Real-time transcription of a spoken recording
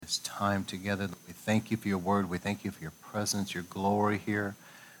this time together. We thank you for your word. We thank you for your presence, your glory here.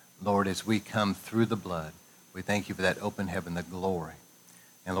 Lord, as we come through the blood, we thank you for that open heaven, the glory.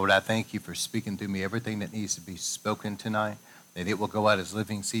 And Lord, I thank you for speaking through me everything that needs to be spoken tonight, that it will go out as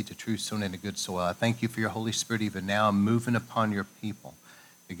living seed to true sown into good soil. I thank you for your Holy Spirit even now moving upon your people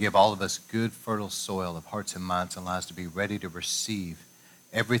to give all of us good, fertile soil of hearts and minds and lives to be ready to receive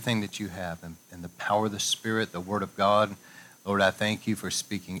everything that you have and the power of the Spirit, the Word of God. Lord, I thank you for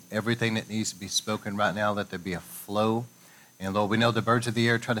speaking everything that needs to be spoken right now. Let there be a flow. And Lord, we know the birds of the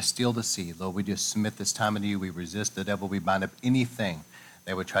air try to steal the seed. Lord, we just submit this time unto you. We resist the devil. We bind up anything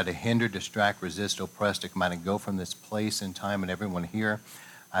that would try to hinder, distract, resist, oppress, to come out and go from this place and time and everyone here.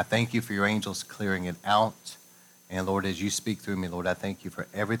 I thank you for your angels clearing it out. And Lord, as you speak through me, Lord, I thank you for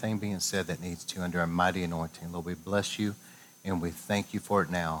everything being said that needs to under a mighty anointing. Lord, we bless you and we thank you for it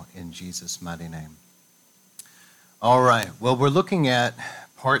now in Jesus' mighty name. All right. Well, we're looking at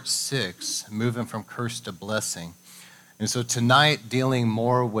part 6, moving from curse to blessing. And so tonight, dealing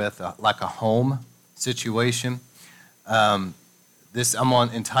more with like a home situation. I'm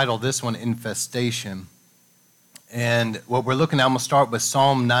entitled this one, Infestation. And what we're looking at, I'm going to start with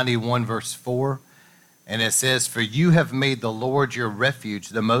Psalm 91, verse 4. And it says, "For you have made the Lord your refuge,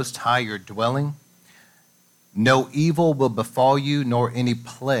 the Most High your dwelling. No evil will befall you, nor any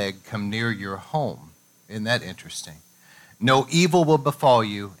plague come near your home." Isn't that interesting? No evil will befall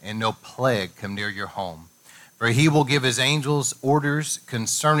you, and no plague come near your home. For he will give his angels orders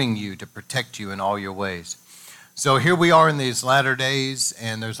concerning you to protect you in all your ways. So here we are in these latter days,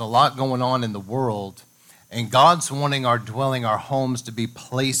 and there's a lot going on in the world. And God's wanting our dwelling, our homes, to be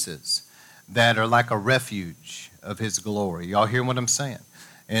places that are like a refuge of his glory. Y'all hear what I'm saying?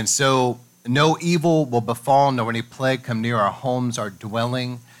 And so no evil will befall, nor any plague come near our homes, our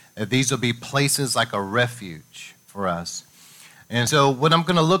dwelling. That these will be places like a refuge for us. And so what I'm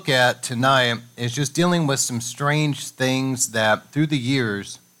going to look at tonight is just dealing with some strange things that through the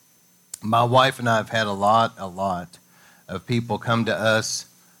years, my wife and I have had a lot of people come to us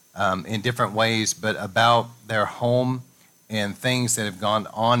in different ways, but about their home and things that have gone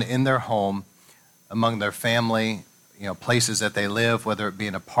on in their home, among their family, places that they live, whether it be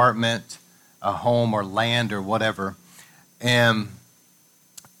an apartment, a home, or land, or whatever. And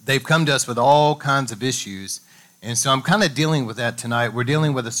they've come to us with all kinds of issues. And so I'm kind of dealing with that tonight. We're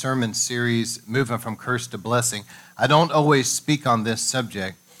dealing with a sermon series, moving from curse to blessing. I don't always speak on this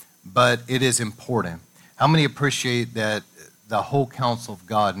subject, but it is important. How many appreciate that the whole counsel of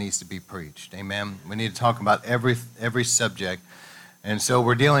God needs to be preached? Amen. We need to talk about every subject. And so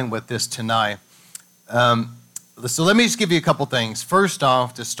we're dealing with this tonight. So let me just give you a couple things. First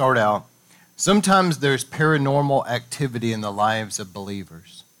off, to start out, sometimes there's paranormal activity in the lives of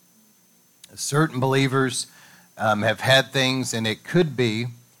believers. Certain believers have had things, and it could be,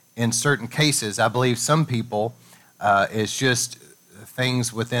 in certain cases, I believe some people, it's just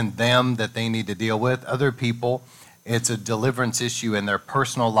things within them that they need to deal with. Other people, it's a deliverance issue in their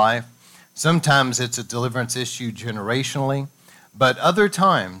personal life. Sometimes it's a deliverance issue generationally, but other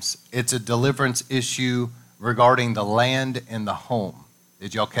times it's a deliverance issue regarding the land and the home.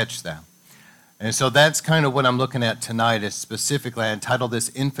 Did y'all catch that? And so that's kind of what I'm looking at tonight, is specifically, I entitled this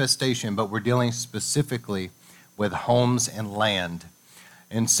Infestation, but we're dealing specifically with homes and land.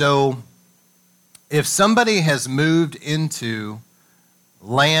 And so if somebody has moved into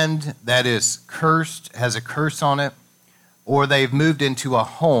land that is cursed, has a curse on it, or they've moved into a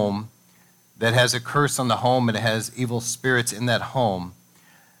home that has a curse on the home and it has evil spirits in that home,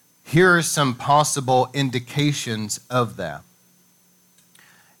 here are some possible indications of that.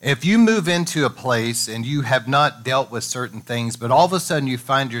 If you move into a place and you have not dealt with certain things, but all of a sudden you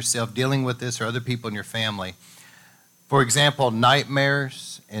find yourself dealing with this or other people in your family, for example,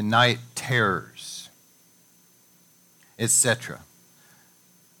 nightmares and night terrors, etc.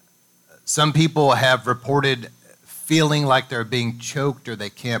 Some people have reported feeling like they're being choked or they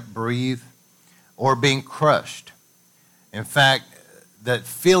can't breathe or being crushed. In fact, that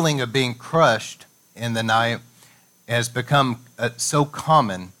feeling of being crushed in the night has become so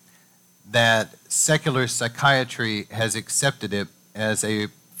common that secular psychiatry has accepted it as a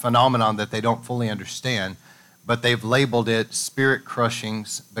phenomenon that they don't fully understand, but they've labeled it spirit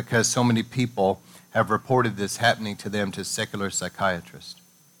crushings because so many people have reported this happening to them, to secular psychiatrists.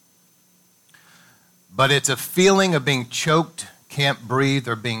 But it's a feeling of being choked, can't breathe,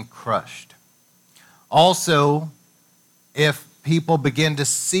 or being crushed. Also, if people begin to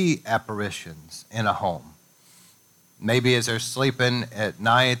see apparitions in a home, maybe as they're sleeping at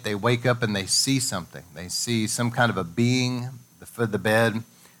night, they wake up and they see something. They see some kind of a being, the foot of the bed,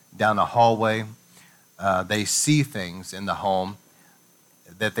 down a hallway. They see things in the home.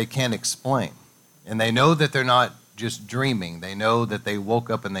 that they can't explain. And they know that they're not just dreaming. They know that they woke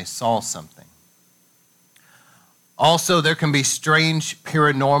up and they saw something. Also, there can be strange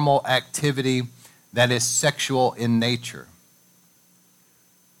paranormal activity that is sexual in nature.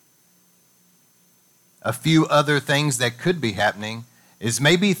 A few other things that could be happening is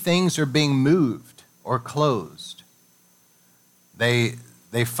maybe things are being moved or closed. They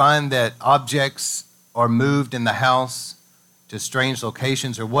find that objects are moved in the house to strange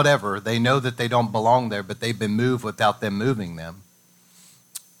locations or whatever. They know that they don't belong there, but they've been moved without them moving them.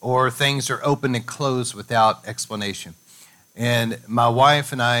 Or things are open and closed without explanation. And my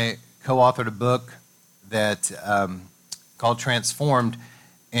wife and I co-authored a book that called Transformed,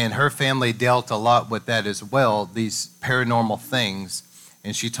 and her family dealt a lot with that as well, these paranormal things,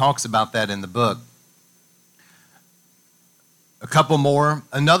 and she talks about that in the book. A couple more.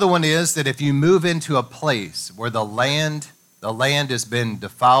 Another one is that if you move into a place where the land has been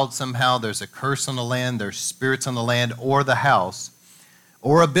defiled somehow, there's a curse on the land, there's spirits on the land or the house,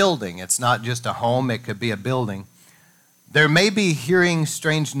 or a building. It's not just a home, it could be a building. There may be hearing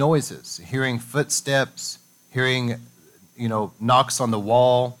strange noises, hearing footsteps, hearing, knocks on the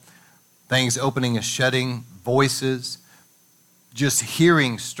wall, things opening and shutting, voices, just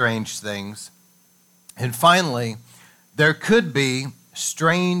hearing strange things. And finally, there could be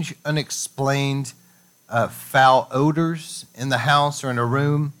strange, unexplained foul odors in the house or in a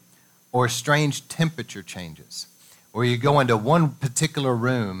room, or strange temperature changes, where you go into one particular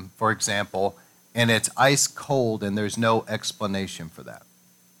room, for example, and it's ice cold and there's no explanation for that.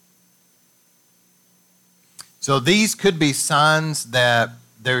 So these could be signs that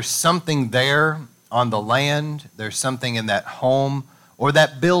there's something there on the land, there's something in that home or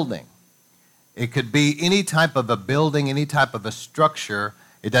that building. It could be any type of a building, any type of a structure.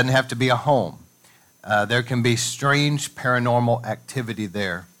 It doesn't have to be a home. There can be strange paranormal activity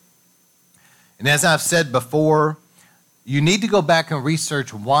there. And as I've said before, you need to go back and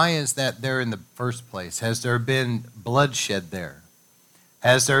research, why is that there in the first place? Has there been bloodshed there?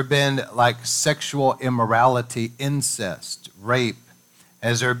 Has there been like sexual immorality, incest, rape?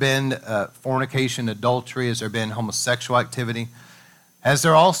 Has there been fornication, adultery? Has there been homosexual activity? Has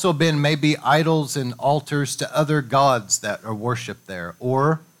there also been maybe idols and altars to other gods that are worshiped there?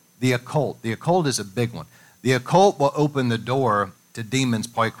 Or the occult? The occult is a big one. The occult will open the door to demons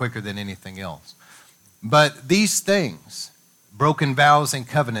probably quicker than anything else. But these things, broken vows and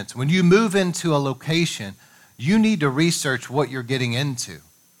covenants, when you move into a location, you need to research what you're getting into.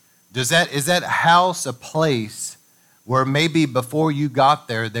 Is that house a place where maybe before you got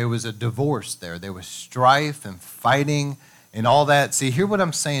there, there was a divorce there was strife and fighting and all that? See, hear what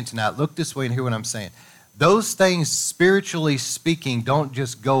I'm saying tonight. Look this way and hear what I'm saying. Those things, spiritually speaking, don't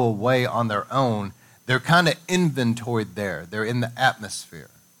just go away on their own. They're kind of inventoried there. They're in the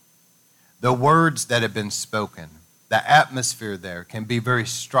atmosphere. The words that have been spoken, the atmosphere there can be very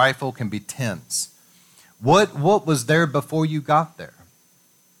strifeful, can be tense. What was there before you got there?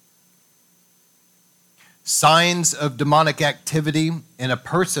 Signs of demonic activity in a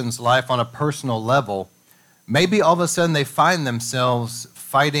person's life on a personal level. Maybe all of a sudden they find themselves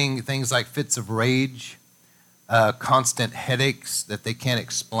fighting things like fits of rage, constant headaches that they can't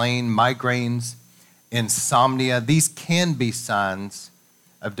explain, migraines, insomnia. These can be signs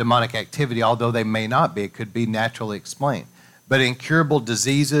of demonic activity, although they may not be. It could be naturally explained. But incurable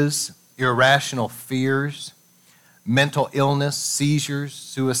diseases, irrational fears, mental illness, seizures,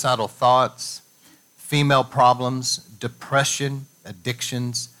 suicidal thoughts, female problems, depression,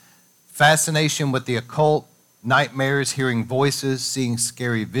 addictions, fascination with the occult, nightmares, hearing voices, seeing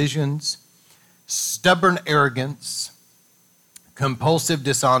scary visions, stubborn arrogance, compulsive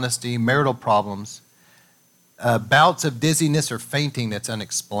dishonesty, marital problems, bouts of dizziness or fainting that's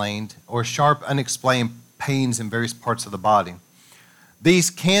unexplained, or sharp unexplained pains in various parts of the body. These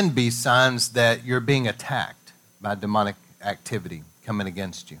can be signs that you're being attacked by demonic activity coming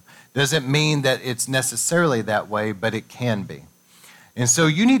against you. Doesn't mean that it's necessarily that way, but it can be. And so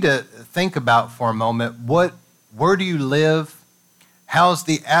you need to think about for a moment, where do you live? How's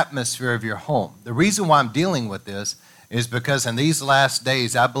the atmosphere of your home? The reason why I'm dealing with this is because in these last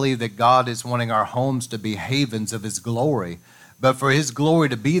days, I believe that God is wanting our homes to be havens of His glory. But for His glory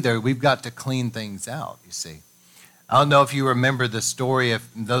to be there, we've got to clean things out, you see. I don't know if you remember the story of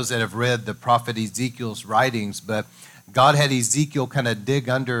those that have read the prophet Ezekiel's writings, but God had Ezekiel kind of dig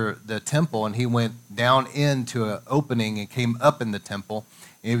under the temple, and he went down into an opening and came up in the temple.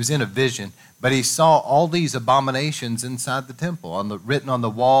 He was in a vision, but he saw all these abominations inside the temple, written on the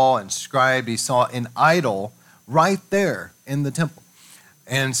wall, inscribed. He saw an idol right there in the temple.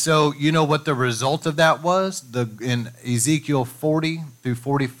 And so you know what the result of that was? In Ezekiel 40 through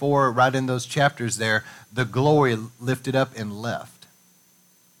 44, right in those chapters there, the glory lifted up and left.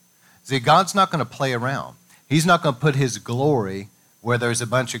 See, God's not going to play around. He's not going to put his glory where there's a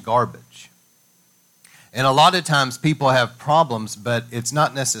bunch of garbage. And a lot of times people have problems, but it's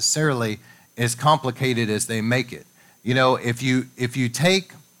not necessarily as complicated as they make it. You know, if you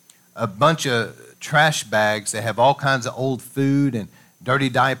take a bunch of trash bags that have all kinds of old food and dirty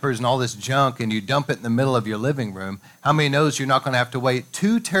diapers and all this junk, and you dump it in the middle of your living room, how many knows you're not going to have to wait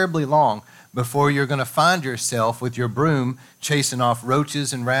too terribly long before you're going to find yourself with your broom chasing off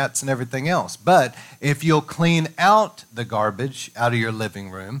roaches and rats and everything else? But if you'll clean out the garbage out of your living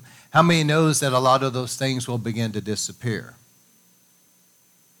room, how many knows that a lot of those things will begin to disappear?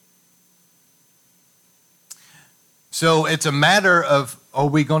 So it's a matter of, are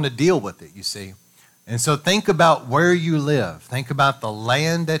we going to deal with it, you see? And so think about where you live. Think about the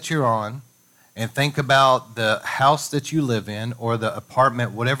land that you're on, and think about the house that you live in or the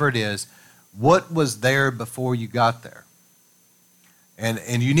apartment, whatever it is. What was there before you got there?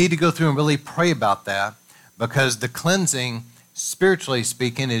 And you need to go through and really pray about that, because the cleansing, spiritually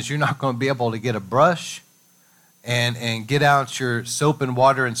speaking, is you're not going to be able to get a brush and get out your soap and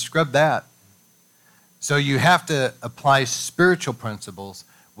water and scrub that. So you have to apply spiritual principles,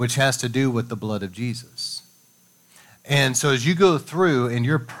 which has to do with the blood of Jesus. And so as you go through and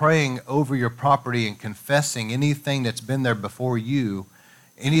you're praying over your property and confessing anything that's been there before you,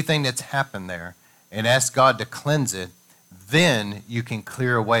 anything that's happened there, and ask God to cleanse it, then you can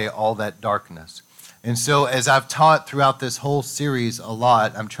clear away all that darkness. And so as I've taught throughout this whole series a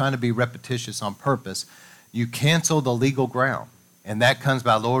lot, I'm trying to be repetitious on purpose, you cancel the legal ground. And that comes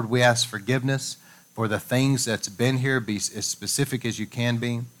by, Lord, we ask forgiveness for the things that's been here. Be as specific as you can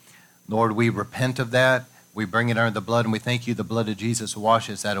be. Lord, we repent of that. We bring it under the blood, and we thank you the blood of Jesus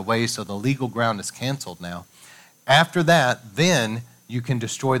washes that away, so the legal ground is canceled now. After that, then you can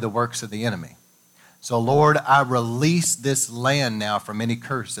destroy the works of the enemy. So, Lord, I release this land now from any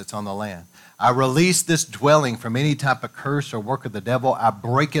curse that's on the land. I release this dwelling from any type of curse or work of the devil. I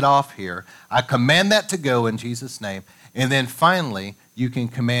break it off here. I command that to go in Jesus' name. And then finally, you can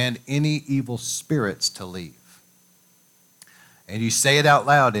command any evil spirits to leave. And you say it out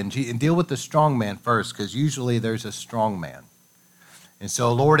loud and deal with the strong man first, because usually there's a strong man. And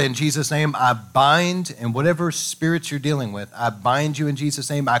so, Lord, in Jesus' name, I bind, and whatever spirits you're dealing with, I bind you in Jesus'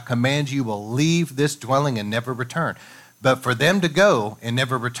 name. I command you will leave this dwelling and never return. But for them to go and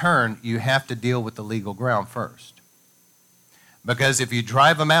never return, you have to deal with the legal ground first. Because if you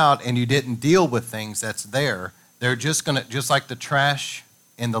drive them out and you didn't deal with things that's there, they're just going to, just like the trash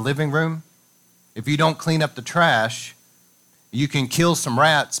in the living room, if you don't clean up the trash, you can kill some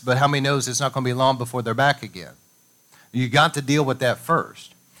rats, but how many knows it's not going to be long before they're back again? You got to deal with that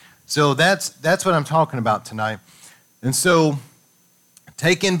first. So that's what I'm talking about tonight. And so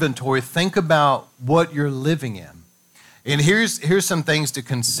take inventory, think about what you're living in. And here's some things to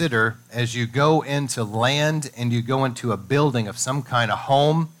consider as you go into land and you go into a building of some kind of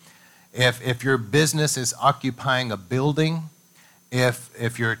home. If your business is occupying a building,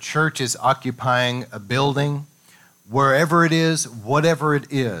 if your church is occupying a building, wherever it is, whatever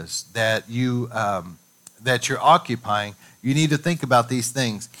it is that you're occupying, you need to think about these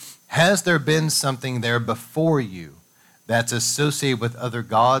things. Has there been something there before you that's associated with other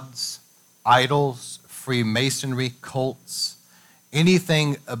gods, idols, Freemasonry, cults,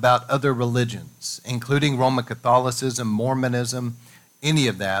 anything about other religions, including Roman Catholicism, Mormonism, any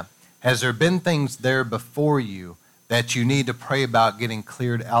of that? Has there been things there before you that you need to pray about getting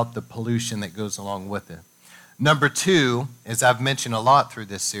cleared out the pollution that goes along with it? Number two, as I've mentioned a lot through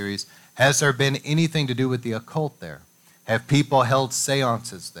this series, has there been anything to do with the occult there? Have people held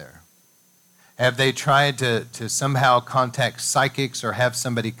seances there? Have they tried to somehow contact psychics or have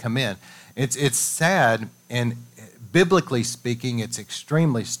somebody come in? It's sad, and biblically speaking, it's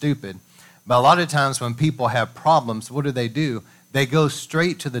extremely stupid. But a lot of times when people have problems, what do? They go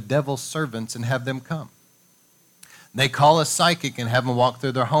straight to the devil's servants and have them come. They call a psychic and have them walk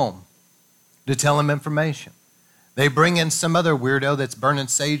through their home to tell them information. They bring in some other weirdo that's burning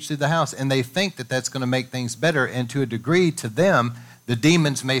sage through the house, and they think that that's going to make things better. And to a degree, to them, the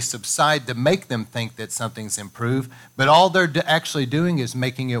demons may subside to make them think that something's improved, but all they're actually doing is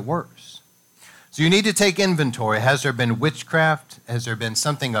making it worse. So you need to take inventory. Has there been witchcraft? Has there been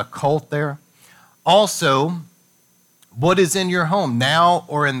something occult there? Also, what is in your home now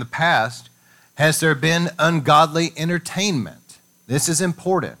or in the past? Has there been ungodly entertainment? This is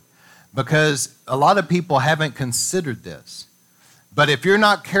important because a lot of people haven't considered this. But if you're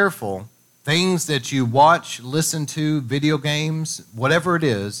not careful, things that you watch, listen to, video games, whatever it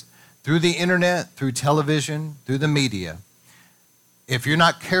is, through the internet, through television, through the media, if you're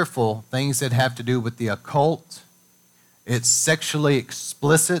not careful, things that have to do with the occult, it's sexually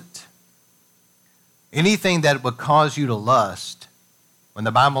explicit, anything that would cause you to lust, when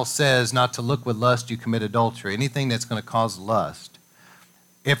the Bible says not to look with lust, you commit adultery, anything that's going to cause lust,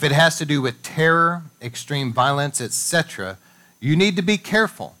 if it has to do with terror, extreme violence, etc., you need to be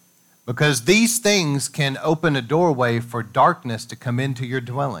careful because these things can open a doorway for darkness to come into your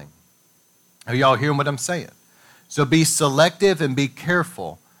dwelling. Are y'all hearing what I'm saying? So be selective and be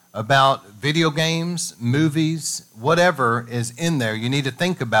careful about video games, movies, whatever is in there. You need to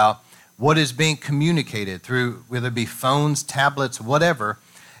think about what is being communicated through, whether it be phones, tablets, whatever.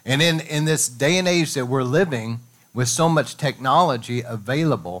 And in this day and age that we're living, with so much technology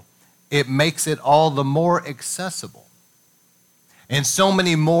available, it makes it all the more accessible. And so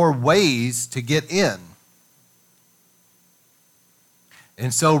many more ways to get in.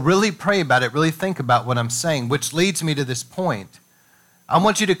 And so really pray about it, really think about what I'm saying, which leads me to this point. I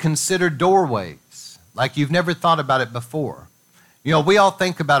want you to consider doorways like you've never thought about it before. You know, we all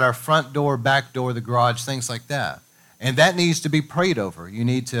think about our front door, back door, the garage, things like that. And that needs to be prayed over. You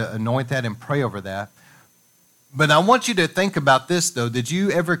need to anoint that and pray over that. But I want you to think about this, though. Did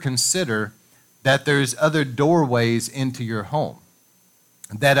you ever consider that there's other doorways into your home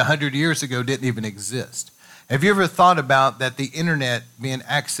that 100 years ago didn't even exist? Have you ever thought about that the internet being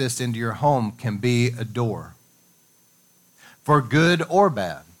accessed into your home can be a door? For good or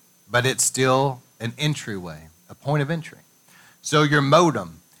bad, but it's still an entryway, a point of entry. So your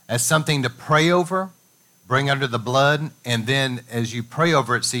modem as something to pray over, bring under the blood, and then as you pray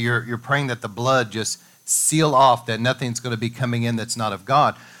over it, see, you're praying that the blood just seal off, that nothing's going to be coming in that's not of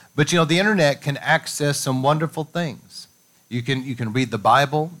God. But you know, the internet can access some wonderful things. You can read the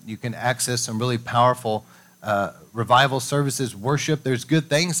Bible. You can access some really powerful revival services, worship. There's good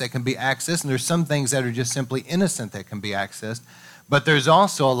things that can be accessed, and there's some things that are just simply innocent that can be accessed. But there's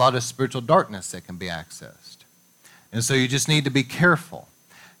also a lot of spiritual darkness that can be accessed. And so you just need to be careful.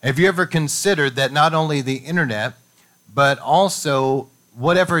 Have you ever considered that not only the internet, but also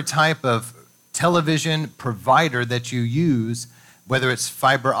whatever type of television provider that you use, whether it's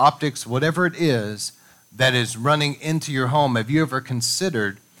fiber optics, whatever it is that is running into your home, have you ever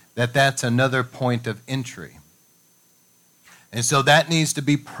considered that that's another point of entry? And so that needs to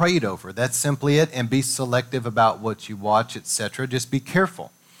be prayed over. That's simply it. And be selective about what you watch, etc. Just be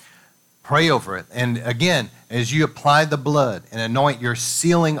careful. Pray over it. And again, as you apply the blood and anoint, you're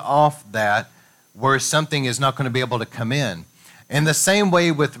sealing off that where something is not going to be able to come in. And the same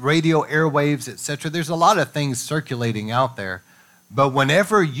way with radio airwaves, etc. There's a lot of things circulating out there. But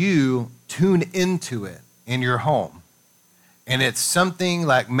whenever you tune into it in your home, and it's something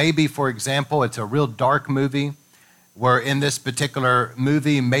like maybe, for example, it's a real dark movie, where in this particular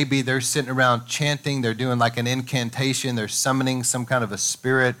movie, maybe they're sitting around chanting, they're doing like an incantation, they're summoning some kind of a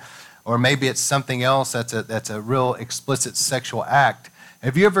spirit, or maybe it's something else that's a real explicit sexual act.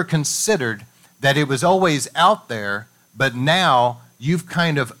 Have you ever considered that it was always out there, but now you've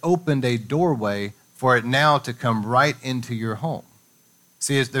kind of opened a doorway for it now to come right into your home?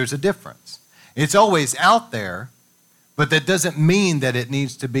 See, there's a difference. It's always out there, but that doesn't mean that it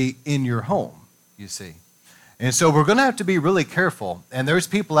needs to be in your home, you see. And so we're going to have to be really careful. And there's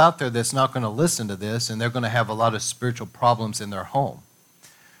people out there that's not going to listen to this, and they're going to have a lot of spiritual problems in their home.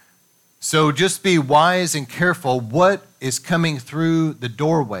 So just be wise and careful what is coming through the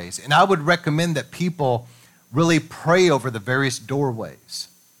doorways. And I would recommend that people really pray over the various doorways.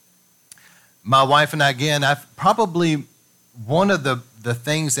 My wife and I, again, I've probably one of the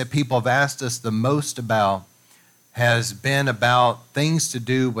things that people have asked us the most about has been about things to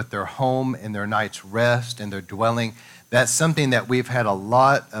do with their home and their night's rest and their dwelling. That's something that we've had a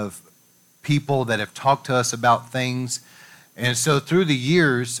lot of people that have talked to us about things. And so through the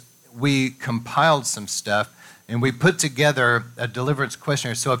years, we compiled some stuff and we put together a deliverance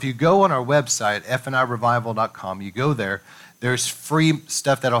questionnaire. So if you go on our website, fnirevival.com, you go there, there's free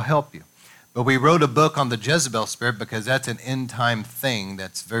stuff that'll help you. But we wrote a book on the Jezebel spirit because that's an end-time thing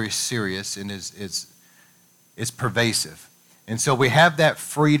that's very serious and is pervasive. And so we have that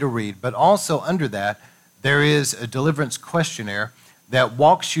free to read. But also under that, there is a deliverance questionnaire that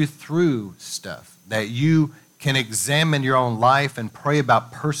walks you through stuff, that you can examine your own life and pray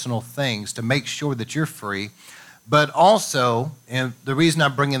about personal things to make sure that you're free. But also, and the reason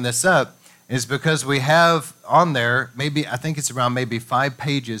I'm bringing this up is because we have on there, maybe I think it's around maybe 5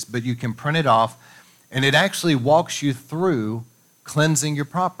 pages, but you can print it off, and it actually walks you through cleansing your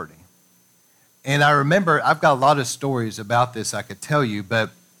property. And I remember, I've got a lot of stories about this I could tell you,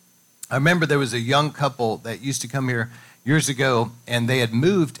 but I remember there was a young couple that used to come here years ago, and they had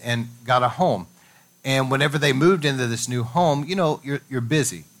moved and got a home. And whenever they moved into this new home, you know, you're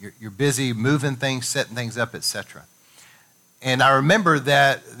busy. You're busy moving things, setting things up, etc. And I remember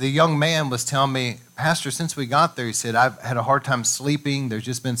that the young man was telling me, Pastor, since we got there, he said, I've had a hard time sleeping. There's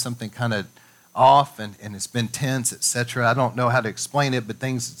just been something kind of off, and it's been tense, etc. I don't know how to explain it, but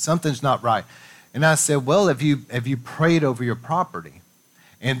something's not right. And I said, well, have you prayed over your property?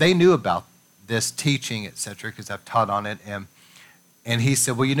 And they knew about this teaching, etc., because I've taught on it. And he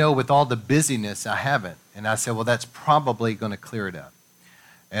said, well, you know, with all the busyness, I haven't. And I said, well, that's probably going to clear it up.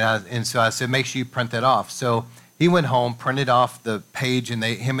 And so I said, make sure you print that off. So he went home, printed off the page, and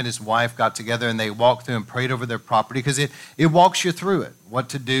him and his wife got together, and they walked through and prayed over their property, because it walks you through it, what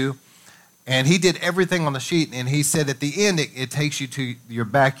to do. And he did everything on the sheet. And he said at the end, it takes you to your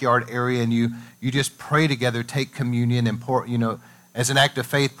backyard area, and you just pray together, take communion, and pour, you know, as an act of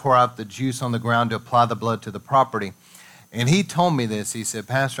faith, pour out the juice on the ground to apply the blood to the property. And he told me this. He said,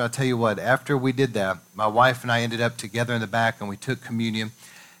 Pastor, I'll tell you what, after we did that, my wife and I ended up together in the back, and we took communion.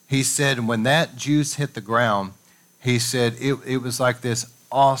 He said, when that juice hit the ground, he said, it was like this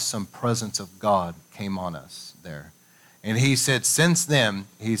awesome presence of God came on us there. And he said, since then,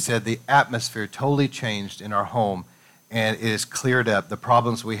 he said, the atmosphere totally changed in our home, and it is cleared up. The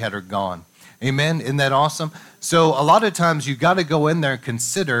problems we had are gone. Amen? Isn't that awesome? So a lot of times you got to go in there and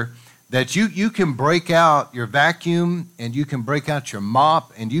consider that you can break out your vacuum, and you can break out your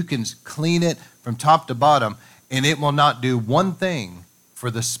mop, and you can clean it from top to bottom, and it will not do one thing for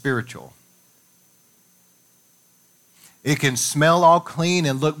the spiritual. It can smell all clean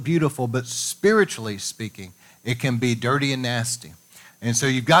and look beautiful, but spiritually speaking, it can be dirty and nasty. And so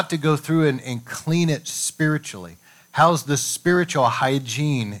you've got to go through and clean it spiritually. How's the spiritual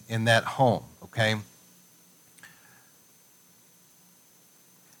hygiene in that home, okay?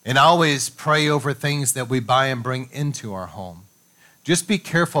 And I always pray over things that we buy and bring into our home. Just be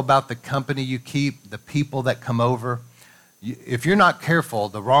careful about the company you keep, the people that come over. If you're not careful,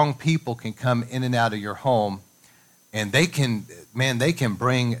 the wrong people can come in and out of your home, and they can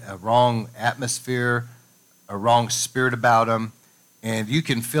bring a wrong atmosphere, a wrong spirit about them, and you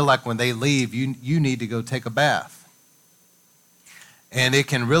can feel like when they leave, you need to go take a bath. And it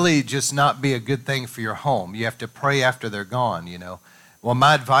can really just not be a good thing for your home. You have to pray after they're gone, you know. Well,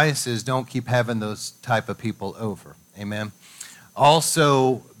 my advice is don't keep having those type of people over. Amen.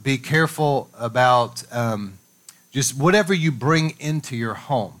 Also, be careful about just whatever you bring into your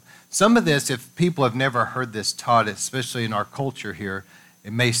home. Some of this, if people have never heard this taught, especially in our culture here,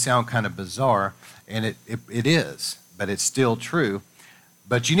 it may sound kind of bizarre, and it is, but it's still true.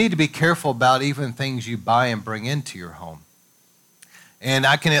 But you need to be careful about even things you buy and bring into your home. And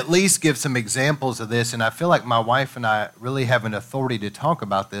I can at least give some examples of this, and I feel like my wife and I really have an authority to talk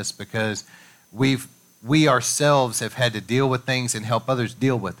about this, because we ourselves have had to deal with things and help others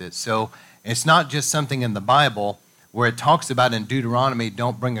deal with it. So it's not just something in the Bible where it talks about in Deuteronomy,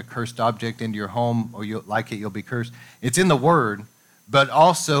 don't bring a cursed object into your home, or you'll be cursed. It's in the Word, but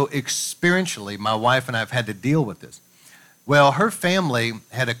also experientially, my wife and I have had to deal with this. Well, her family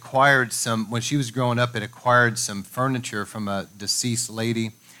had acquired when she was growing up, it acquired some furniture from a deceased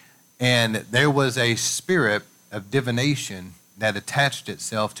lady, and there was a spirit of divination that attached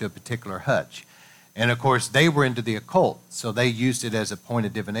itself to a particular hutch. And of course, they were into the occult, so they used it as a point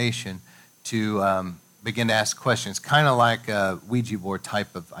of divination to begin to ask questions, kind of like a Ouija board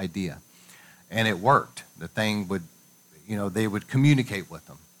type of idea. And it worked. The thing would, they would communicate with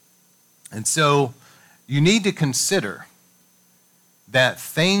them. And so you need to consider that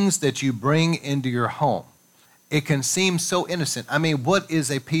things that you bring into your home, it can seem so innocent. I mean, what is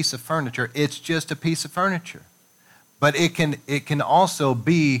a piece of furniture? It's just a piece of furniture. But it can also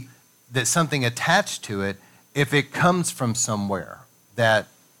be that something attached to it if it comes from somewhere, that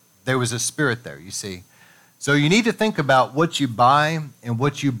there was a spirit there, you see. So you need to think about what you buy and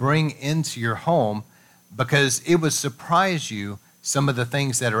what you bring into your home, because it would surprise you some of the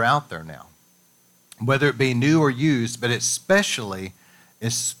things that are out there now, whether it be new or used, but especially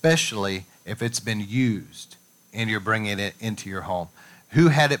if it's been used and you're bringing it into your home. Who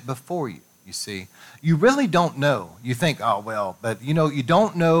had it before you, you see? You really don't know. You think, oh, well, but you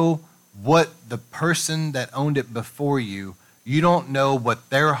don't know what the person that owned it before you don't know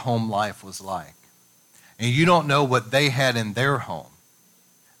what their home life was like. And you don't know what they had in their home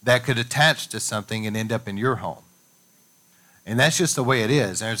that could attach to something and end up in your home. And that's just the way it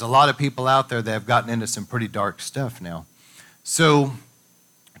is. There's a lot of people out there that have gotten into some pretty dark stuff now. So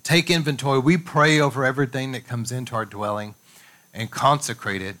take inventory. We pray over everything that comes into our dwelling and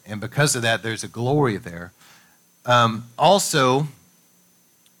consecrate it. And because of that, there's a glory there. Also,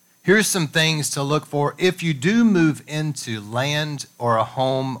 Here's some things to look for. If you do move into land or a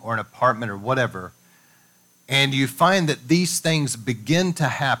home or an apartment or whatever, and you find that these things begin to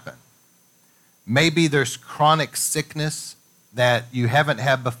happen, maybe there's chronic sickness that you haven't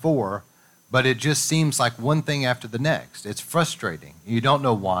had before, but it just seems like one thing after the next. It's frustrating. You don't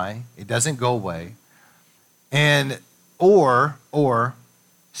know why. It doesn't go away. And or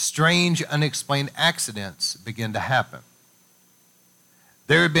strange, unexplained accidents begin to happen.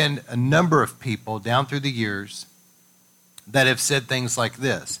 There have been a number of people down through the years that have said things like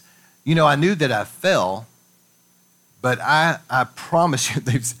this. You know, I knew that I fell, but I promise you,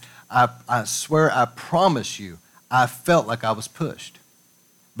 I swear, I promise you, I felt like I was pushed,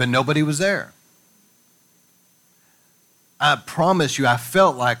 but nobody was there. I promise you, I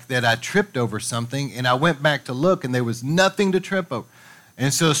felt like that I tripped over something, and I went back to look, and there was nothing to trip over.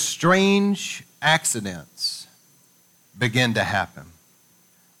 And so strange accidents begin to happen.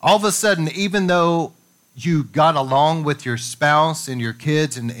 All of a sudden, even though you got along with your spouse and your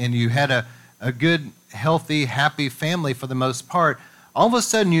kids and you had a good, healthy, happy family for the most part, all of a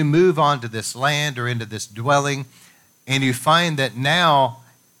sudden you move on to this land or into this dwelling, and you find that now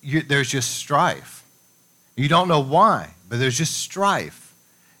there's just strife. You don't know why, but there's just strife.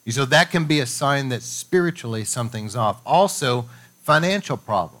 So that can be a sign that spiritually something's off. Also, financial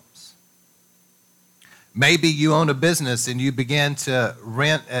problems. Maybe you own a business and you began to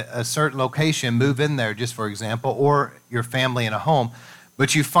rent a certain location, move in there, just for example, or your family in a home.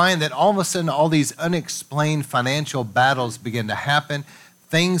 But you find that all of a sudden all these unexplained financial battles begin to happen.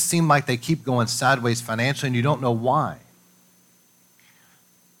 Things seem like they keep going sideways financially and you don't know why.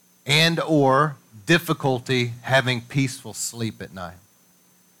 And or difficulty having peaceful sleep at night.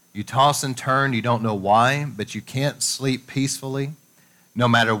 You toss and turn, you don't know why, but you can't sleep peacefully. No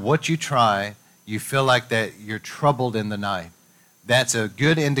matter what you try, you feel like that you're troubled in the night. That's a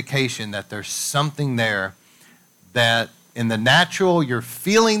good indication that there's something there that in the natural, you're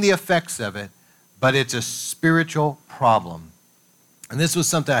feeling the effects of it, but it's a spiritual problem. And this was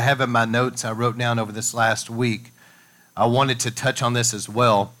something I have in my notes I wrote down over this last week. I wanted to touch on this as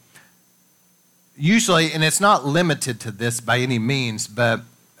well. Usually, and it's not limited to this by any means, but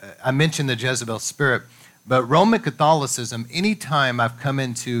I mentioned the Jezebel spirit. But Roman Catholicism, anytime I've come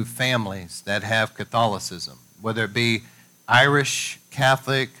into families that have Catholicism, whether it be Irish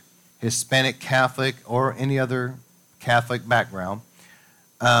Catholic, Hispanic Catholic, or any other Catholic background,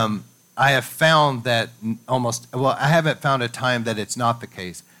 I have found that I haven't found a time that it's not the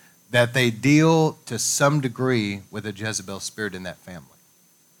case, that they deal to some degree with a Jezebel spirit in that family.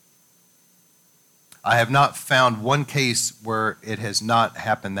 I have not found one case where it has not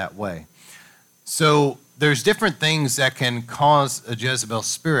happened that way. So there's different things that can cause a Jezebel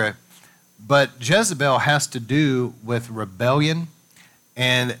spirit, but Jezebel has to do with rebellion.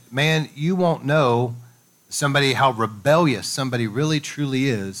 And man, you won't know how rebellious somebody really truly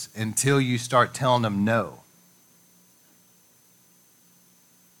is until you start telling them no.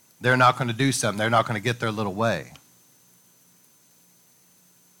 They're not going to do something. They're not going to get their little way.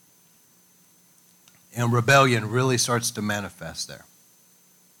 And rebellion really starts to manifest there.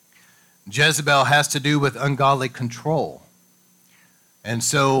 Jezebel has to do with ungodly control. And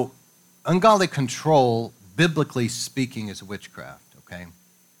so ungodly control, biblically speaking, is witchcraft, okay?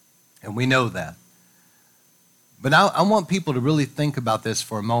 And we know that. But I want people to really think about this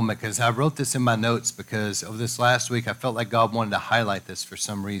for a moment, because I wrote this in my notes because over this last week I felt like God wanted to highlight this for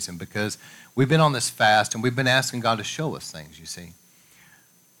some reason, because we've been on this fast and we've been asking God to show us things, you see.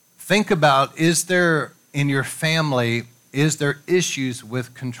 Think about, is there in your family, is there issues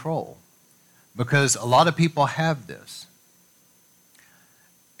with control? Because a lot of people have this.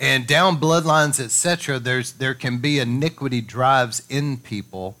 And down bloodlines, etc., there can be iniquity drives in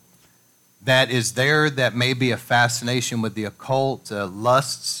people that is there, that may be a fascination with the occult,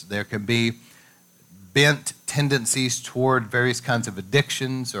 lusts. There can be bent tendencies toward various kinds of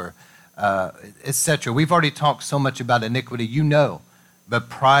addictions or etc. We've already talked so much about iniquity, you know, but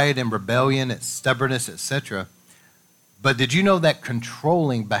pride and rebellion, stubbornness, etc. But did you know that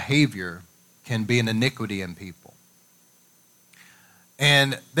controlling behavior can be an iniquity in people?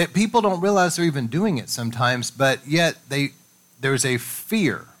 And that people don't realize they're even doing it sometimes, but yet there's a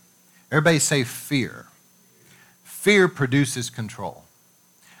fear. Everybody say fear. Fear produces control.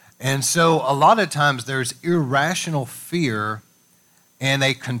 And so a lot of times there's irrational fear and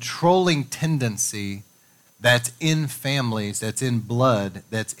a controlling tendency that's in families, that's in blood,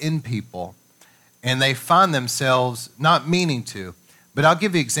 that's in people, and they find themselves not meaning to. But I'll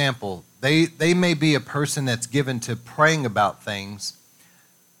give you an example. They may be a person that's given to praying about things,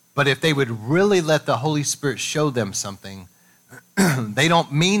 but if they would really let the Holy Spirit show them something, They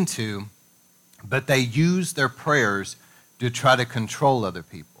don't mean to, but they use their prayers to try to control other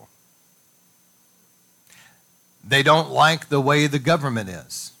people. They don't like the way the government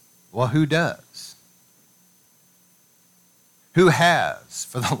is. Well, who does? Who has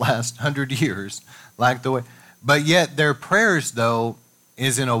for the last 100 years liked the way? But yet their prayers, though,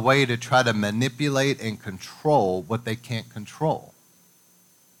 is in a way to try to manipulate and control what they can't control.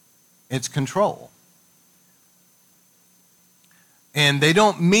 It's control. And they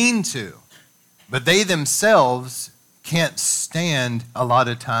don't mean to, but they themselves can't stand a lot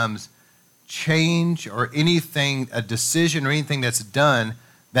of times change or anything, a decision or anything that's done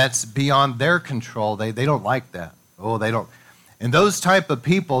that's beyond their control. They don't like that. Oh, they don't. And those type of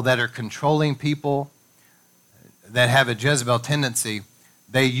people that are controlling people that have a Jezebel tendency,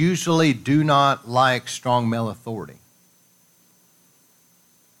 they usually do not like strong male authority.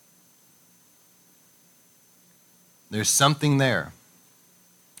 There's something there.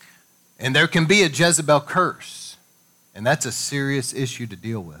 And there can be a Jezebel curse, and that's a serious issue to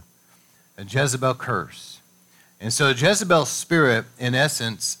deal with. A Jezebel curse. And so a Jezebel spirit, in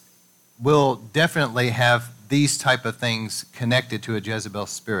essence, will definitely have these type of things connected to a Jezebel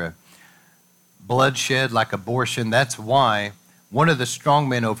spirit. Bloodshed, like abortion, that's why one of the strong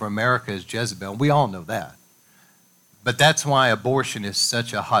men over America is Jezebel. We all know that. But that's why abortion is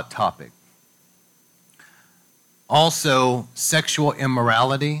such a hot topic. Also, sexual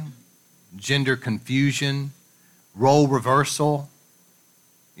immorality, gender confusion, role reversal.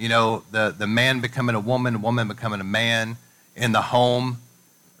 You know, the man becoming a woman becoming a man in the home.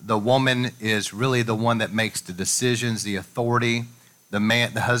 The woman is really the one that makes the decisions, the authority.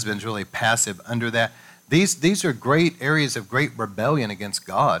 The husband's really passive under that. These are great areas of great rebellion against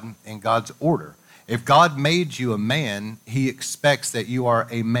God and God's order. If God made you a man, he expects that you are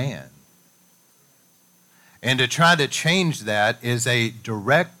a man. And to try to change that is a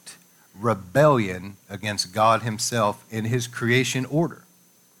direct rebellion against God himself in his creation order.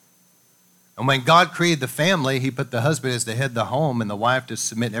 And when God created the family, he put the husband as the head of the home and the wife to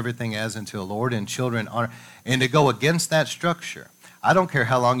submit everything as unto the Lord and children honor. And to go against that structure, I don't care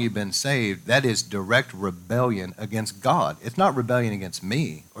how long you've been saved, that is direct rebellion against God. It's not rebellion against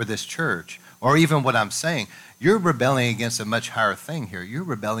me or this church or even what I'm saying. You're rebelling against a much higher thing here. You're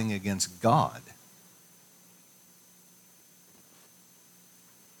rebelling against God.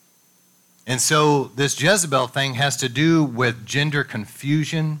 And so this Jezebel thing has to do with gender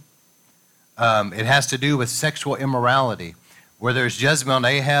confusion. It has to do with sexual immorality. Where there's Jezebel and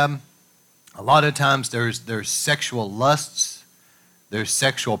Ahab, a lot of times there's sexual lusts, there's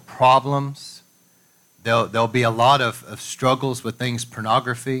sexual problems. There'll be a lot of struggles with things,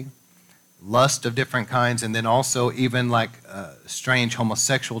 pornography, lust of different kinds, and then also even like strange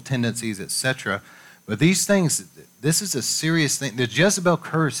homosexual tendencies, etc. But these things, this is a serious thing. The Jezebel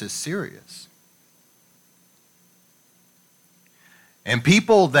curse is serious. And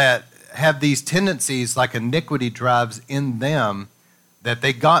people that have these tendencies like iniquity drives in them that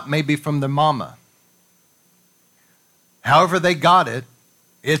they got maybe from their mama. However they got it,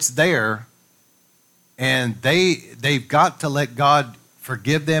 it's there, and they've got to let God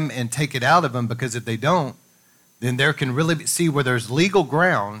forgive them and take it out of them, because if they don't, then there can really see where there's legal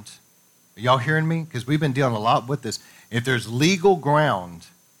ground. Are y'all hearing me? Because we've been dealing a lot with this. If there's legal ground,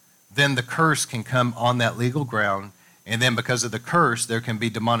 then the curse can come on that legal ground. And then because of the curse, there can be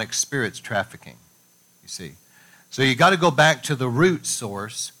demonic spirits trafficking, you see. So you got to go back to the root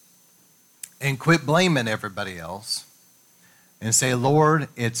source and quit blaming everybody else and say, Lord,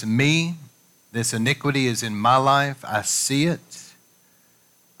 it's me. This iniquity is in my life. I see it.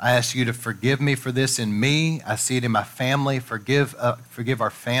 I ask you to forgive me for this in me. I see it in my family. Forgive our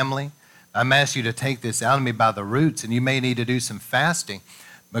family. I'm asking you to take this out of me by the roots, and you may need to do some fasting.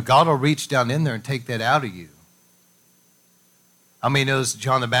 But God will reach down in there and take that out of you. How many knows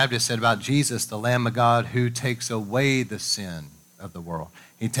John the Baptist said about Jesus, the Lamb of God who takes away the sin of the world?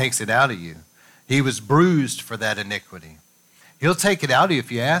 He takes it out of you. He was bruised for that iniquity. He'll take it out of you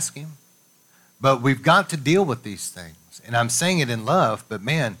if you ask him. But we've got to deal with these things. And I'm saying it in love, but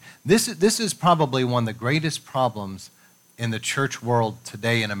man, this is probably one of the greatest problems in the church world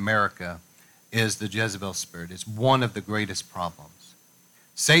today in America is the Jezebel spirit. It's one of the greatest problems.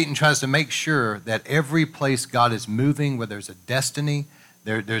 Satan tries to make sure that every place God is moving, where there's a destiny,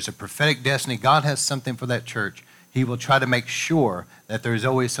 there's a prophetic destiny, God has something for that church, he will try to make sure that there's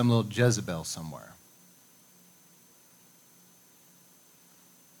always some little Jezebel somewhere.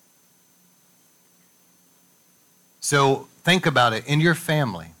 So think about it. In your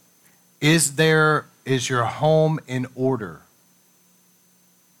family, is your home in order?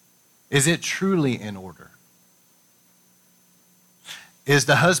 Is it truly in order? Is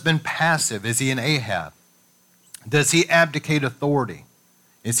the husband passive? Is he an Ahab? Does he abdicate authority?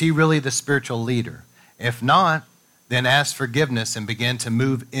 Is he really the spiritual leader? If not, then ask forgiveness and begin to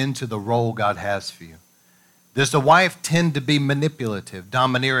move into the role God has for you. Does the wife tend to be manipulative,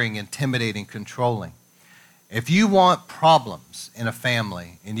 domineering, intimidating, controlling? If you want problems in a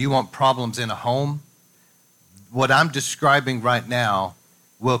family and you want problems in a home, what I'm describing right now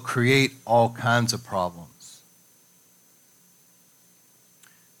will create all kinds of problems.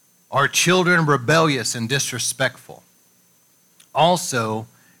 Are children rebellious and disrespectful? Also,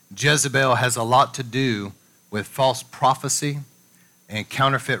 Jezebel has a lot to do with false prophecy and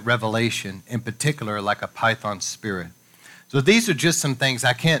counterfeit revelation, in particular, like a python spirit. So these are just some things.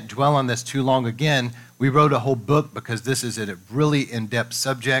 I can't dwell on this too long. Again, we wrote a whole book because this is a really in-depth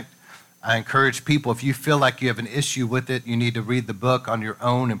subject. I encourage people, if you feel like you have an issue with it, you need to read the book on your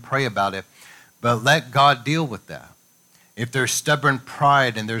own and pray about it. But let God deal with that. If there's stubborn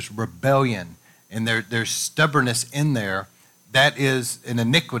pride and there's rebellion and there's stubbornness in there, that is an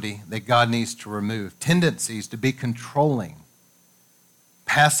iniquity that God needs to remove. Tendencies to be controlling,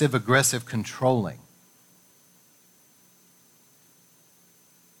 passive-aggressive controlling.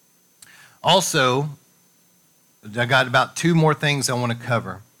 Also, I got about 2 more things I want to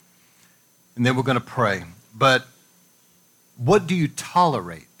cover, and then we're going to pray. But what do you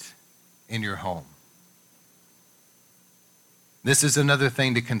tolerate in your home? This is another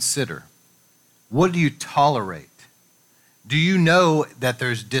thing to consider. What do you tolerate? Do you know that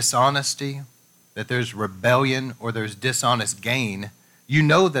there's dishonesty, that there's rebellion, or there's dishonest gain? You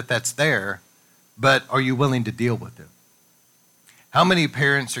know that that's there, but are you willing to deal with it? How many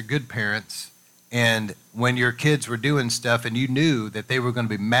parents are good parents, and when your kids were doing stuff and you knew that they were going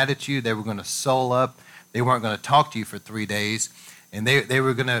to be mad at you, they were going to soul up, they weren't going to talk to you for 3 days, and they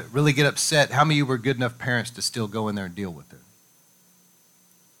were going to really get upset, how many of you were good enough parents to still go in there and deal with it?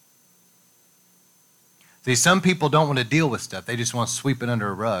 See, some people don't want to deal with stuff. They just want to sweep it under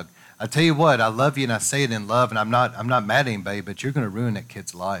a rug. I tell you what, I love you and I say it in love, and I'm not mad at anybody, but you're going to ruin that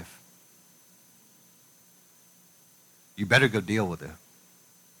kid's life. You better go deal with it.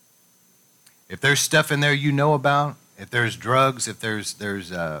 If there's stuff in there you know about, if there's drugs, if there's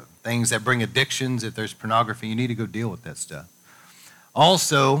things that bring addictions, if there's pornography, you need to go deal with that stuff.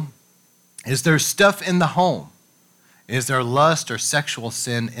 Also, is there stuff in the home? Is there lust or sexual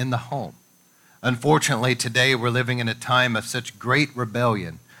sin in the home? Unfortunately, today we're living in a time of such great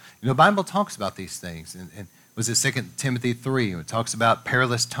rebellion. You know, the Bible talks about these things. And was it 2 Timothy 3? It talks about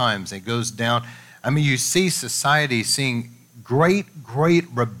perilous times. It goes down. I mean, you see society seeing great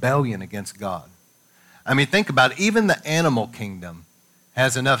rebellion against God. I mean, think about it. Even the animal kingdom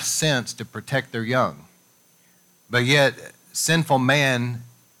has enough sense to protect their young. But yet, sinful man,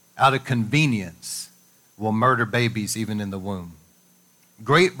 out of convenience, will murder babies even in the womb.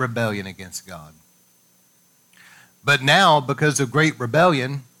 Great rebellion against God. But now, because of great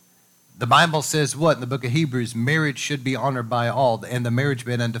rebellion, the Bible says what? In the book of Hebrews, marriage should be honored by all, and the marriage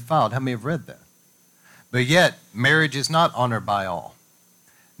bed undefiled. How many have read that? But yet, marriage is not honored by all.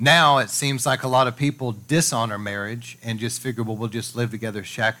 Now, it seems like a lot of people dishonor marriage and just figure, well, we'll just live together,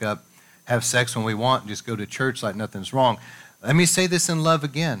 shack up, have sex when we want, and just go to church like nothing's wrong. Let me say this in love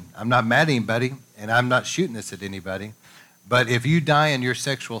again. I'm not mad at anybody, and I'm not shooting this at anybody. But if you die in your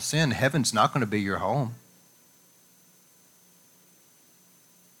sexual sin, heaven's not going to be your home.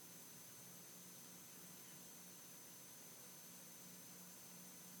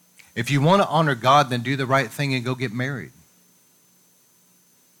 If you want to honor God, then do the right thing and go get married.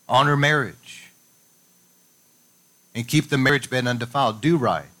 Honor marriage. And keep the marriage bed undefiled. Do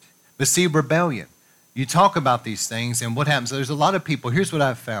right. But see, rebellion. You talk about these things, and what happens? There's a lot of people. Here's what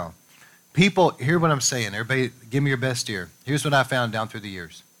I've found. People, hear what I'm saying. Everybody, give me your best ear. Here's what I found down through the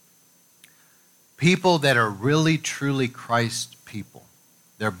years. People that are really, truly Christ people.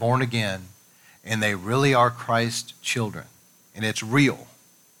 They're born again, and they really are Christ children. And it's real.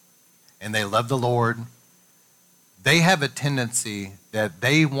 And they love the Lord. They have a tendency that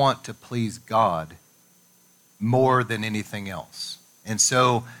they want to please God more than anything else. And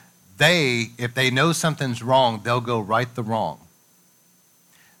so if they know something's wrong, they'll go right the wrong.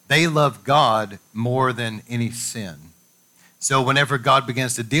 They love God more than any sin. So whenever God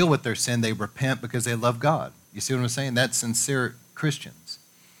begins to deal with their sin, they repent because they love God. You see what I'm saying? That's sincere Christians.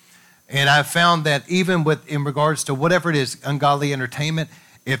 And I've found that even in regards to whatever it is, ungodly entertainment,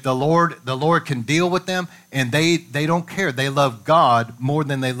 if the Lord can deal with them, and they don't care. They love God more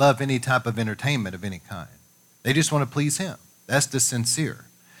than they love any type of entertainment of any kind. They just want to please Him. That's the sincere.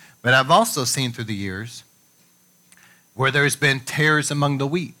 But I've also seen through the years where there's been tares among the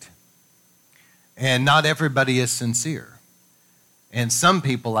wheat. And not everybody is sincere. And some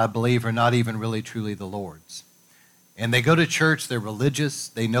people, I believe, are not even really truly the Lord's. And they go to church, they're religious,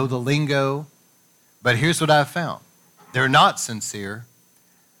 they know the lingo, but here's what I've found. They're not sincere,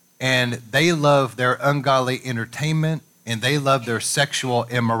 and they love their ungodly entertainment, and they love their sexual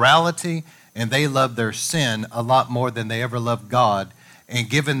immorality, and they love their sin a lot more than they ever loved God. And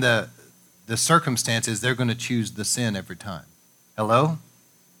given the circumstances, they're going to choose the sin every time. Hello?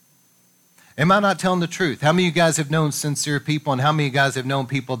 Am I not telling the truth? How many of you guys have known sincere people, and how many of you guys have known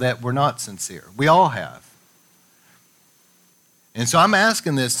people that were not sincere? We all have. And so I'm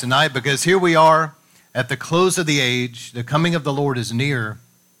asking this tonight because here we are at the close of the age. The coming of the Lord is near.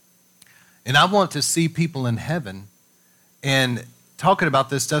 And I want to see people in heaven. And talking about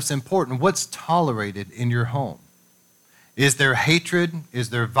this stuff's important. What's tolerated in your home? Is there hatred?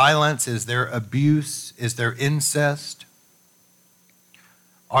 Is there violence? Is there abuse? Is there incest?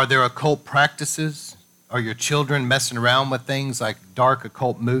 Are there occult practices? Are your children messing around with things like dark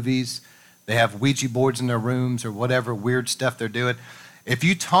occult movies? They have Ouija boards in their rooms or whatever weird stuff they're doing. If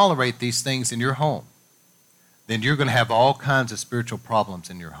you tolerate these things in your home, then you're going to have all kinds of spiritual problems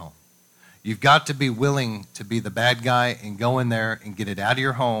in your home. You've got to be willing to be the bad guy and go in there and get it out of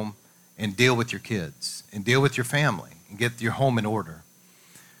your home and deal with your kids and deal with your family and get your home in order.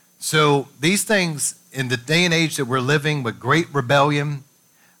 So these things, in the day and age that we're living with great rebellion,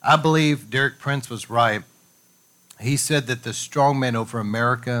 I believe Derek Prince was right. He said that the strong man over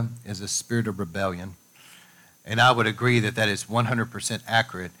America is a spirit of rebellion. And I would agree that that is 100%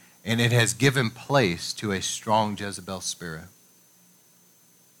 accurate. And it has given place to a strong Jezebel spirit.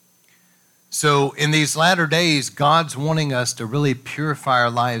 So in these latter days, God's wanting us to really purify our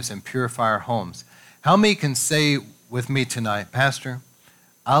lives and purify our homes. How many can say with me tonight, Pastor,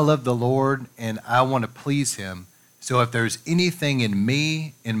 I love the Lord and I want to please him. So if there's anything in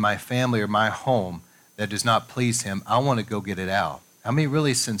me, in my family, or my home that does not please him, I want to go get it out. How many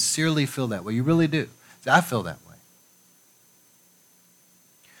really sincerely feel that way? You really do. I feel that way.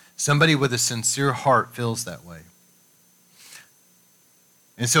 Somebody with a sincere heart feels that way.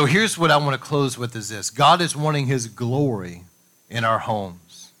 And so here's what I want to close with is this. God is wanting his glory in our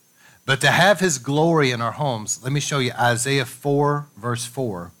homes. But to have his glory in our homes, let me show you Isaiah 4, verse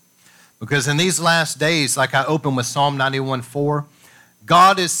 4. Because in these last days, like I opened with Psalm 91:4,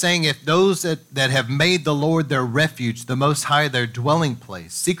 God is saying if those that have made the Lord their refuge, the Most High their dwelling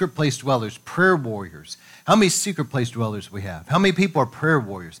place, secret place dwellers, prayer warriors. How many secret place dwellers we have? How many people are prayer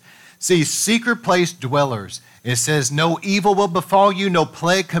warriors? See, secret place dwellers, it says no evil will befall you, no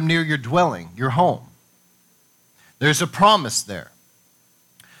plague come near your dwelling, your home. There's a promise there.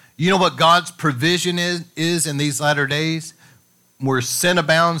 You know what God's provision is in these latter days? Where sin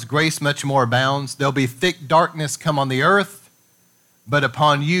abounds, grace much more abounds. There'll be thick darkness come on the earth, but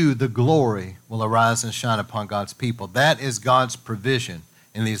upon you the glory will arise and shine upon God's people. That is God's provision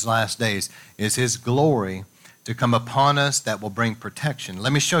in these last days, is his glory to come upon us that will bring protection.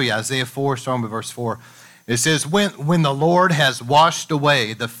 Let me show you Isaiah 4, starting with verse 4. It says, when the Lord has washed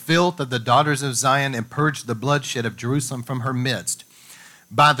away the filth of the daughters of Zion and purged the bloodshed of Jerusalem from her midst,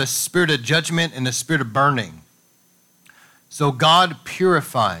 by the spirit of judgment and the spirit of burning. So God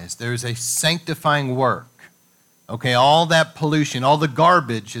purifies. There's a sanctifying work. Okay, all that pollution, all the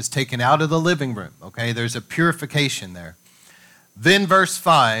garbage is taken out of the living room. Okay, there's a purification there. Then verse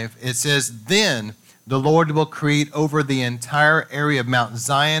 5, it says, then the Lord will create over the entire area of Mount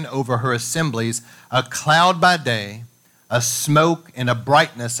Zion, over her assemblies, a cloud by day, a smoke and a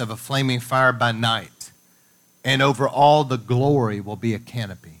brightness of a flaming fire by night. And over all the glory will be a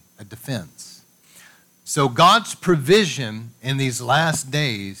canopy, a defense. So God's provision in these last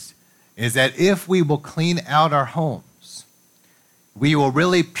days is that if we will clean out our homes, we will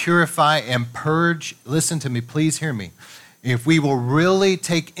really purify and purge. Listen to me, please hear me. If we will really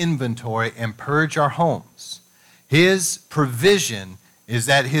take inventory and purge our homes, his provision is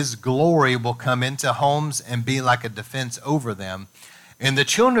that his glory will come into homes and be like a defense over them. And the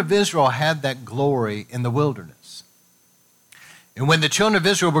children of Israel had that glory in the wilderness. And when the children of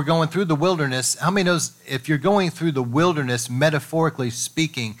Israel were going through the wilderness, how many knows if you're going through the wilderness, metaphorically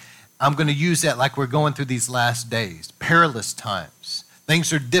speaking, I'm going to use that like we're going through these last days, perilous times.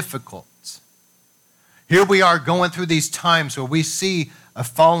 Things are difficult. Here we are going through these times where we see a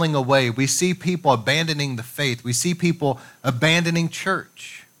falling away. We see people abandoning the faith. We see people abandoning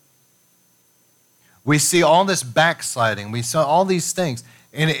church. We see all this backsliding. We saw all these things.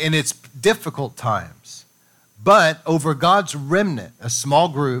 And it's difficult times. But over God's remnant, a small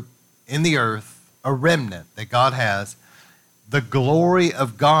group in the earth, a remnant that God has, the glory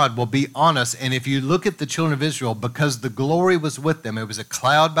of God will be on us. And if you look at the children of Israel, because the glory was with them, it was a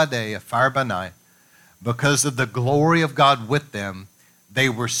cloud by day, a fire by night. Because of the glory of God with them, they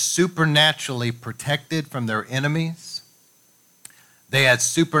were supernaturally protected from their enemies. They had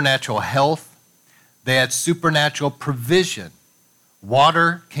supernatural health. They had supernatural provision.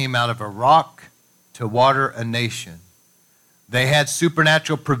 Water came out of a rock to water a nation. They had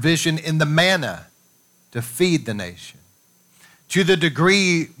supernatural provision in the manna to feed the nation. To the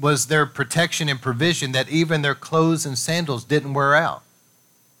degree was their protection and provision that even their clothes and sandals didn't wear out.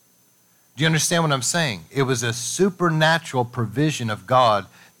 Do you understand what I'm saying? It was a supernatural provision of God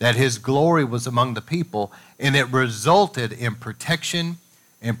that his glory was among the people, and it resulted in protection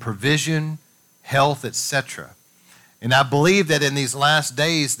and provision, health, etc. And I believe that in these last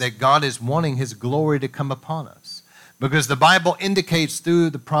days that God is wanting his glory to come upon us, because the Bible indicates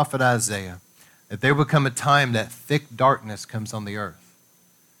through the prophet Isaiah that there will come a time that thick darkness comes on the earth.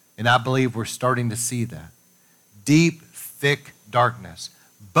 And I believe we're starting to see that. Deep, thick darkness.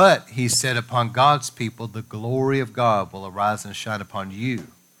 But he said, upon God's people, the glory of God will arise and shine upon you.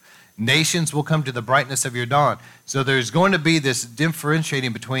 Nations will come to the brightness of your dawn. So there's going to be this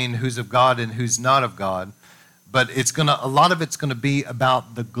differentiating between who's of God and who's not of God. But a lot of it's going to be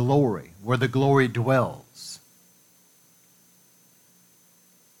about the glory, where the glory dwells.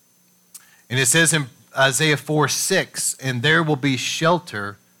 And it says in Isaiah 4:6, and there will be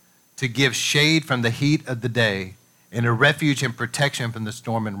shelter to give shade from the heat of the day, and a refuge and protection from the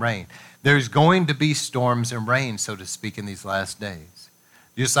storm and rain. There's going to be storms and rain, so to speak, in these last days.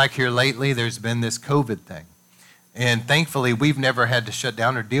 Just like here lately, there's been this COVID thing. And thankfully, we've never had to shut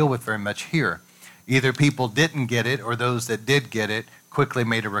down or deal with very much here. Either people didn't get it, or those that did get it quickly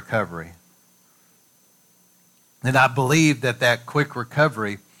made a recovery. And I believe that that quick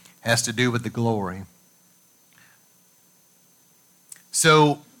recovery has to do with the glory.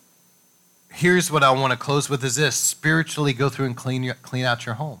 So here's what I want to close with is this. Spiritually go through and clean out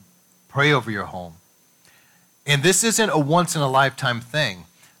your home. Pray over your home. And this isn't a once-in-a-lifetime thing.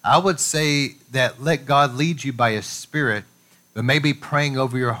 I would say that let God lead you by his Spirit, but maybe praying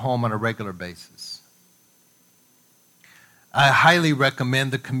over your home on a regular basis. I highly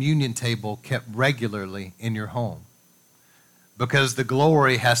recommend the communion table kept regularly in your home, because the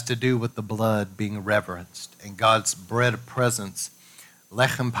glory has to do with the blood being reverenced and God's bread of presence.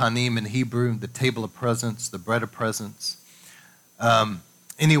 Lechem panim in Hebrew, the table of presence, the bread of presence.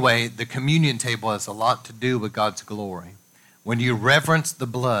 Anyway, the communion table has a lot to do with God's glory. When you reverence the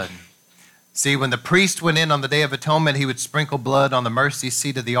blood, see, when the priest went in on the Day of Atonement, he would sprinkle blood on the mercy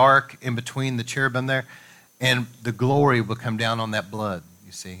seat of the ark in between the cherubim there, and the glory would come down on that blood,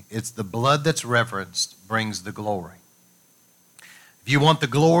 you see. It's the blood that's reverenced brings the glory. If you want the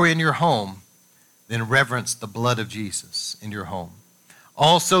glory in your home, then reverence the blood of Jesus in your home.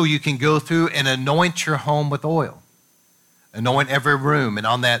 Also, you can go through and anoint your home with oil. Anoint every room. And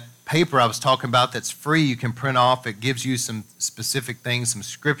on that paper I was talking about that's free, you can print off. It gives you some specific things, some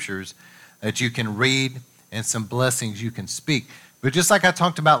scriptures that you can read and some blessings you can speak. But just like I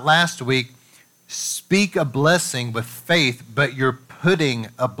talked about last week, speak a blessing with faith, but you're putting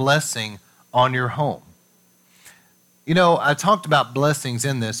a blessing on your home. You know, I talked about blessings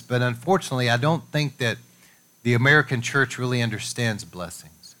in this, but unfortunately, I don't think that the American church really understands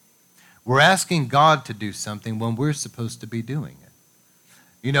blessings. We're asking God to do something when we're supposed to be doing it.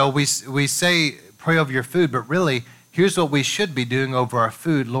 You know, we say, pray over your food, but really, here's what we should be doing over our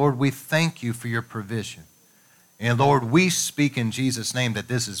food. Lord, we thank you for your provision. And Lord, we speak in Jesus' name that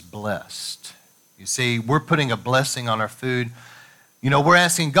this is blessed. You see, we're putting a blessing on our food. You know, we're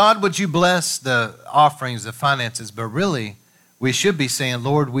asking, God, would you bless the offerings, the finances? But really, we should be saying,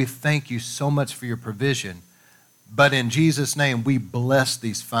 Lord, we thank you so much for your provision. But in Jesus' name, we bless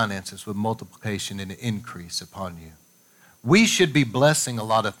these finances with multiplication and increase upon you. We should be blessing a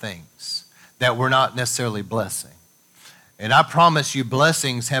lot of things that we're not necessarily blessing. And I promise you,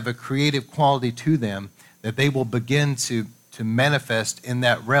 blessings have a creative quality to them that they will begin to manifest in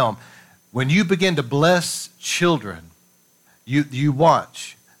that realm. When you begin to bless children, you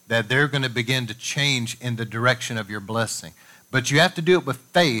watch that they're going to begin to change in the direction of your blessing. But you have to do it with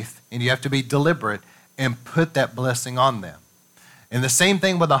faith, and you have to be deliberate and put that blessing on them. And the same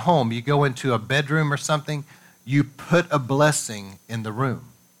thing with a home. You go into a bedroom or something, you put a blessing in the room.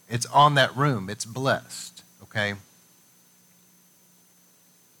 It's on that room. It's blessed, okay?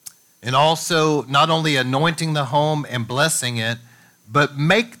 And also, not only anointing the home and blessing it, but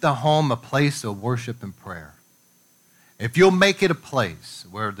make the home a place of worship and prayer. If you'll make it a place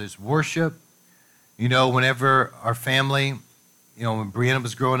where there's worship, you know, whenever our family, you know, when Brianna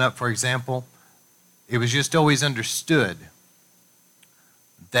was growing up, for example, it was just always understood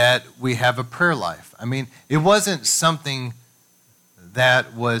that we have a prayer life. I mean, it wasn't something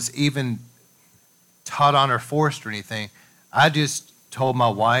that was even taught on or forced or anything. I just told my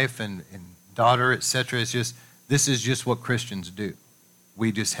wife and daughter, etc., this is just what Christians do.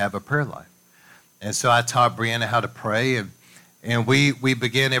 We just have a prayer life. And so I taught Brianna how to pray, and we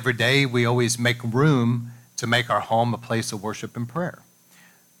begin every day. We always make room to make our home a place of worship and prayer.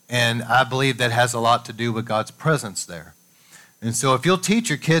 And I believe that has a lot to do with God's presence there. And so if you'll teach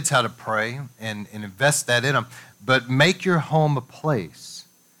your kids how to pray and invest that in them, but make your home a place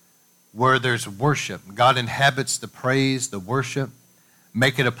where there's worship. God inhabits the praise, the worship.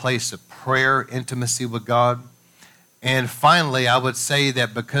 Make it a place of prayer, intimacy with God. And finally, I would say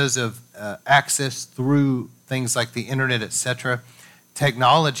that because of access through things like the internet, etc.,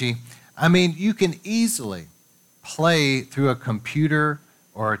 technology, I mean, you can easily play through a computer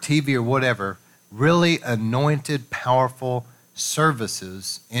or a TV or whatever, really anointed, powerful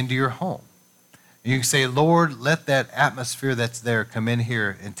services into your home. You can say, Lord, let that atmosphere that's there come in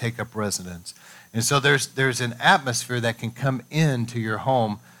here and take up residence. And so there's an atmosphere that can come into your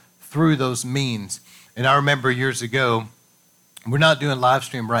home through those means. And I remember years ago, we're not doing live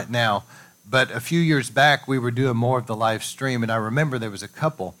stream right now, but a few years back, we were doing more of the live stream. And I remember there was a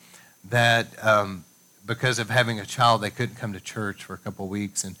couple that, because of having a child, they couldn't come to church for a couple of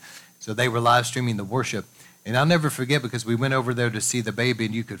weeks. And so they were live streaming the worship. And I'll never forget, because we went over there to see the baby,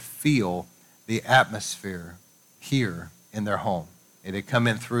 and you could feel the atmosphere here in their home. It had come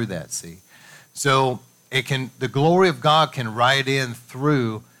in through that, see. So the glory of God can ride in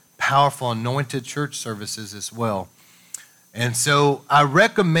through powerful anointed church services as well. And so I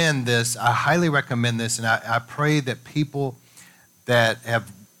recommend this. I highly recommend this. And I pray that people that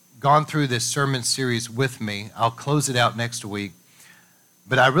have gone through this sermon series with me, I'll close it out next week.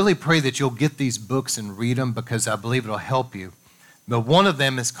 But I really pray that you'll get these books and read them, because I believe it'll help you. But one of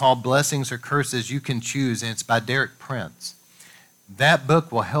them is called Blessings or Curses You Can Choose, and it's by Derek Prince. That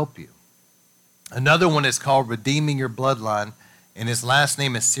book will help you. Another one is called Redeeming Your Bloodline, and his last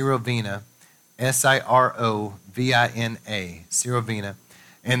name is Sirovina, Sirovina, Sirovina.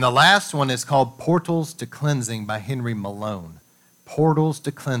 And the last one is called Portals to Cleansing by Henry Malone. Portals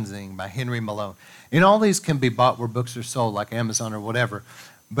to Cleansing by Henry Malone. And all these can be bought where books are sold, like Amazon or whatever.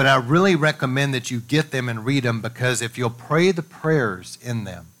 But I really recommend that you get them and read them, because if you'll pray the prayers in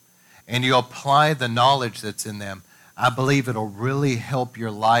them and you'll apply the knowledge that's in them, I believe it'll really help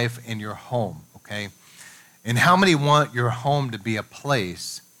your life and your home, okay? And how many want your home to be a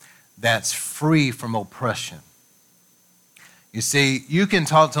place that's free from oppression? You see, you can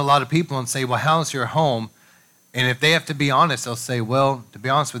talk to a lot of people and say, well, how's your home? And if they have to be honest, they'll say, well, to be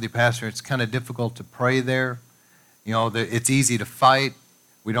honest with you, Pastor, it's kind of difficult to pray there. You know, it's easy to fight.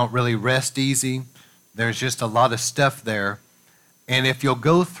 We don't really rest easy. There's just a lot of stuff there. And if you'll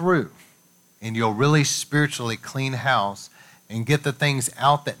go through and you'll really spiritually clean house and get the things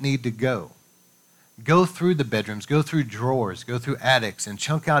out that need to go through the bedrooms, go through drawers, go through attics, and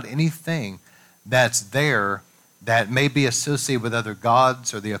chunk out anything that's there that may be associated with other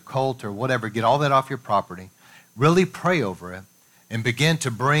gods or the occult or whatever. Get all that off your property. Really pray over it and begin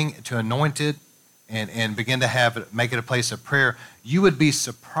to anoint it and begin to make it a place of prayer. You would be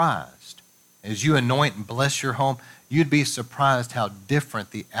surprised as you anoint and bless your home. You'd be surprised how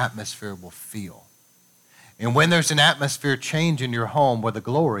different the atmosphere will feel. And when there's an atmosphere change in your home where the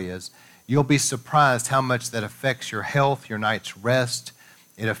glory is, you'll be surprised how much that affects your health, your night's rest.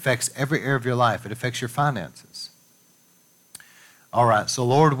 It affects every area of your life. It affects your finances. All right, so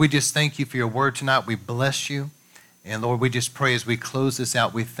Lord, we just thank you for your word tonight. We bless you. And Lord, we just pray as we close this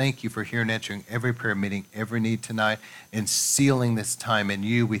out, we thank you for hearing and answering every prayer, meeting every need tonight, and sealing this time in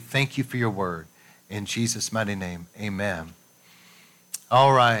you. We thank you for your word. In Jesus' mighty name, amen.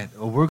 All right. Well, we're